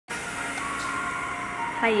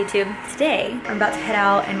Hi YouTube. Today I'm about to head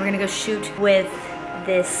out and we're gonna go shoot with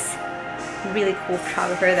this really cool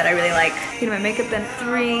photographer that I really like. Getting my makeup done at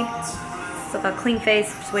 3. Still got a clean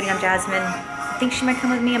face, just waiting on Jasmine. I think she might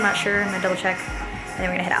come with me, I'm not sure, I'm gonna double check. And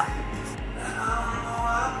then we're gonna head out.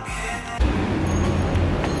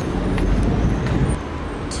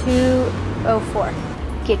 (2:04).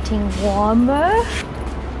 Getting warmer.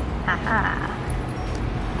 Haha.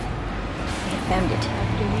 I found it.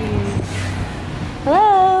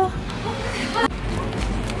 Hello!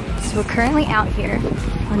 So we're currently out here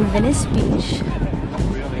on Venice Beach,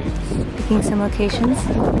 picking some locations.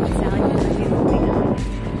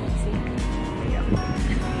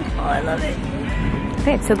 Oh, I love it.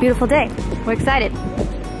 Okay, it's a beautiful day. We're excited.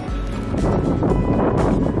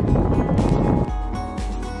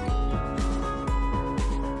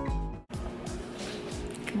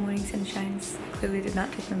 Good morning, sunshines. Clearly did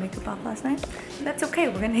not take my makeup off last night. That's okay,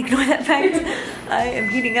 we're gonna ignore that fact. I am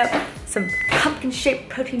heating up some pumpkin-shaped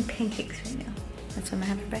protein pancakes right now. That's what I'm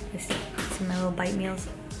gonna have for breakfast. Some of my little bite meals.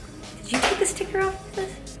 Did you take the sticker off of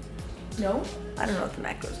this? No. I don't know what the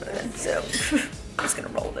macros are then, so I'm just gonna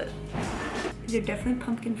roll with it. These are definitely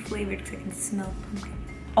pumpkin flavored because I can smell pumpkin.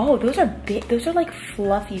 Oh, those are big. Those are like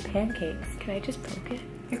fluffy pancakes. Can I just poke it?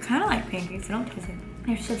 They're kind of like pancakes, I don't taste it.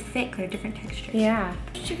 They're so thick, they're different textures. Yeah.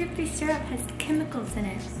 Sugar-free syrup has chemicals in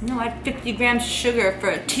it. No, I had 50 grams sugar for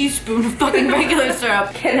a teaspoon of fucking regular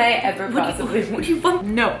syrup. Can I ever possibly? What do you want?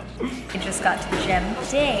 No. I just got to the gym.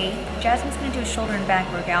 Today, Jasmine's gonna do a shoulder and back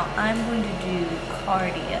workout. I'm going to do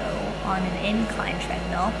cardio on an incline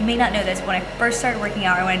treadmill. You may not know this, but when I first started working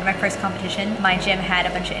out, or when I did my first competition, my gym had a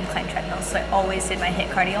bunch of incline treadmills, so I always did my HIIT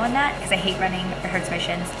cardio on that because I hate running. It hurts my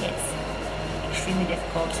shins. It's extremely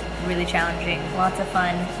difficult, really challenging, lots of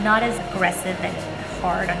fun. Not as aggressive and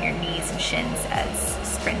hard on your knees and shins as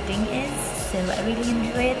sprinting is, so I really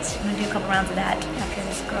enjoy it. I'm gonna do a couple rounds of that after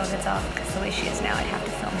this girl gets off, because the way she is now, I'd have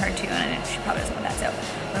to film her too, and she probably doesn't want that, so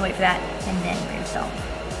I'm gonna wait for that, and then we're gonna film.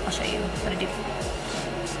 I'll show you what I do.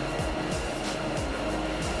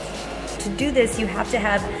 To do this, you have to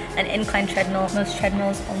have an incline treadmill. Most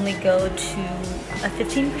treadmills only go to a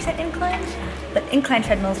 15% incline, but incline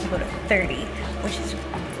treadmills will go to 30, which is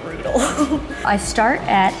brutal. I start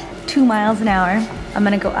at 2 miles an hour. I'm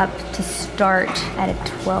gonna go up to start at a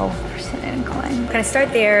 12% incline. I'm gonna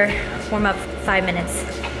start there, warm up 5 minutes,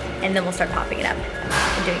 and then we'll start popping it up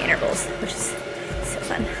and doing intervals, which is so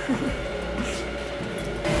fun.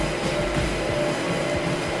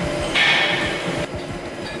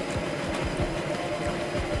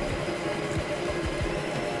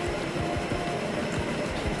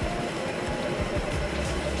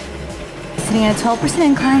 Sitting at a 12%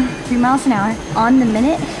 incline, 3 miles an hour. On the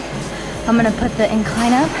minute, I'm gonna put the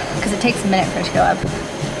incline up because it takes a minute for it to go up.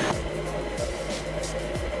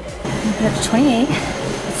 I'm gonna put it up to 28.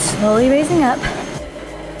 It's slowly raising up.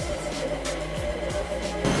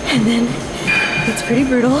 And then it's pretty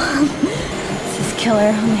brutal. This is killer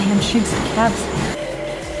on the hamstrings and calves.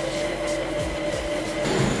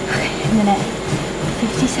 Okay, and then at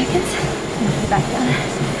 50 seconds, I'm gonna put it back down.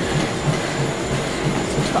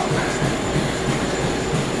 So 12.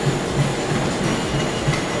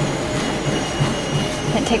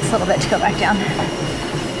 It takes a little bit to go back down.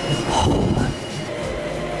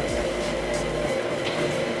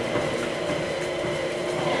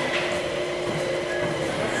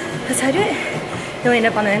 That's how I do it. You'll end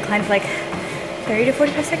up on the incline for like 30 to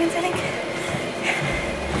 45 seconds, I think.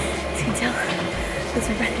 As you can tell, lose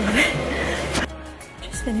my breath a little bit.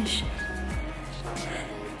 Just finished.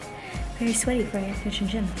 Very sweaty for a finishing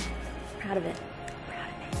gym. Proud of it.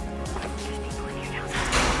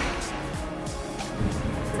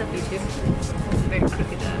 YouTube. It's very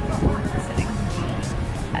crooked setting.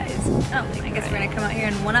 Guys, I guess we're gonna come out here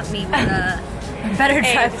and one-up me with a better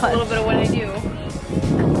tripod. It's a little bit of what I do.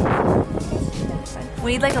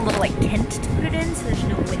 We need like a little like tent to put it in so there's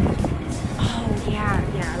no wind. Oh yeah.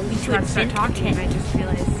 We need to start talking. I just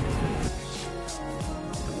realized.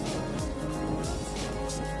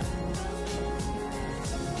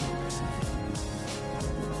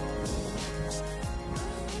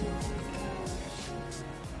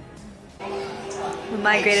 We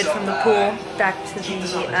migrated from the pool back to the,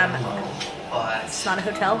 it's not a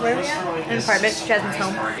hotel, where we are? An apartment, Jasmine's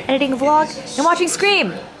home. Editing a vlog and watching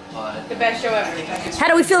Scream. The best show ever. How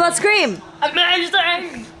do we feel about Scream?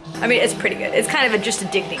 Amazing! I mean, it's pretty good. It's kind of just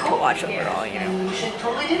addicting to watch overall, you know. We should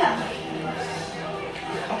totally do that.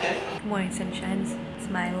 Okay. Good morning, sunshines. It's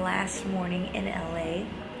my last morning in LA,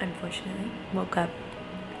 unfortunately. Woke up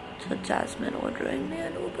to Jasmine ordering me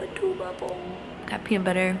an Uber to bubble. Got peanut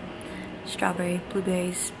butter, strawberry,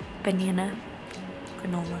 blueberries, banana,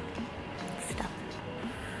 granola stuff.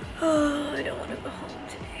 Oh, I don't want to go home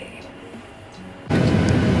today.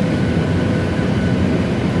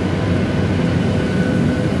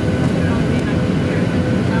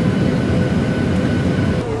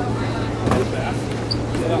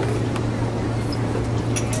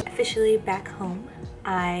 Officially back home.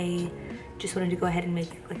 I just wanted to go ahead and make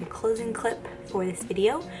like a closing clip for this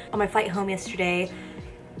video. On my flight home yesterday,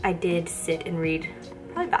 I did sit and read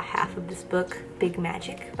probably about half of this book, Big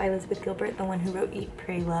Magic by Elizabeth Gilbert, the one who wrote Eat,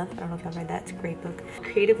 Pray, Love. I don't know if y'all read that, it's a great book.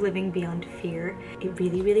 Creative Living Beyond Fear. It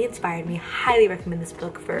really, really inspired me. Highly recommend this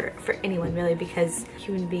book for anyone really, because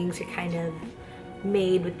human beings are kind of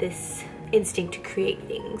made with this instinct to create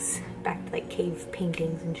things, back to like cave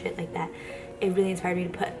paintings and shit like that. It really inspired me to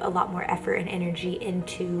put a lot more effort and energy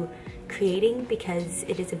into creating, because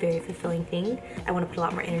it is a very fulfilling thing. I want to put a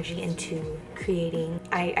lot more energy into creating.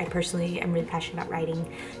 I personally am really passionate about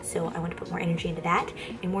writing, so I want to put more energy into that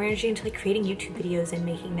and more energy into like creating YouTube videos and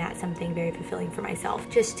making that something very fulfilling for myself.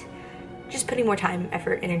 Just putting more time,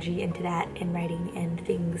 effort, energy into that and writing and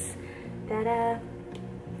things that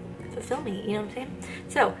fulfill me, you know what I'm saying?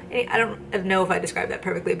 So, I don't know if I described that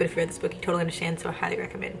perfectly, but if you read this book, you totally understand, so I highly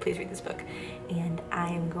recommend, please read this book. And I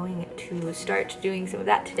am going to start doing some of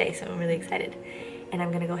that today, so I'm really excited. And I'm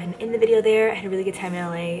gonna go ahead and end the video there. I had a really good time in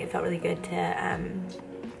LA. It felt really good to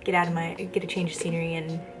get a change of scenery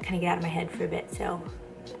and kind of get out of my head for a bit, so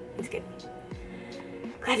it was good.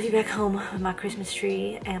 Glad to be back home with my Christmas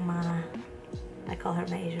tree and my, I call her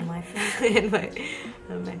my Asian wife, and my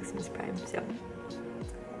Maximus Prime, so.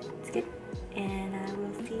 Good, and I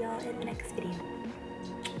will see y'all in the next video.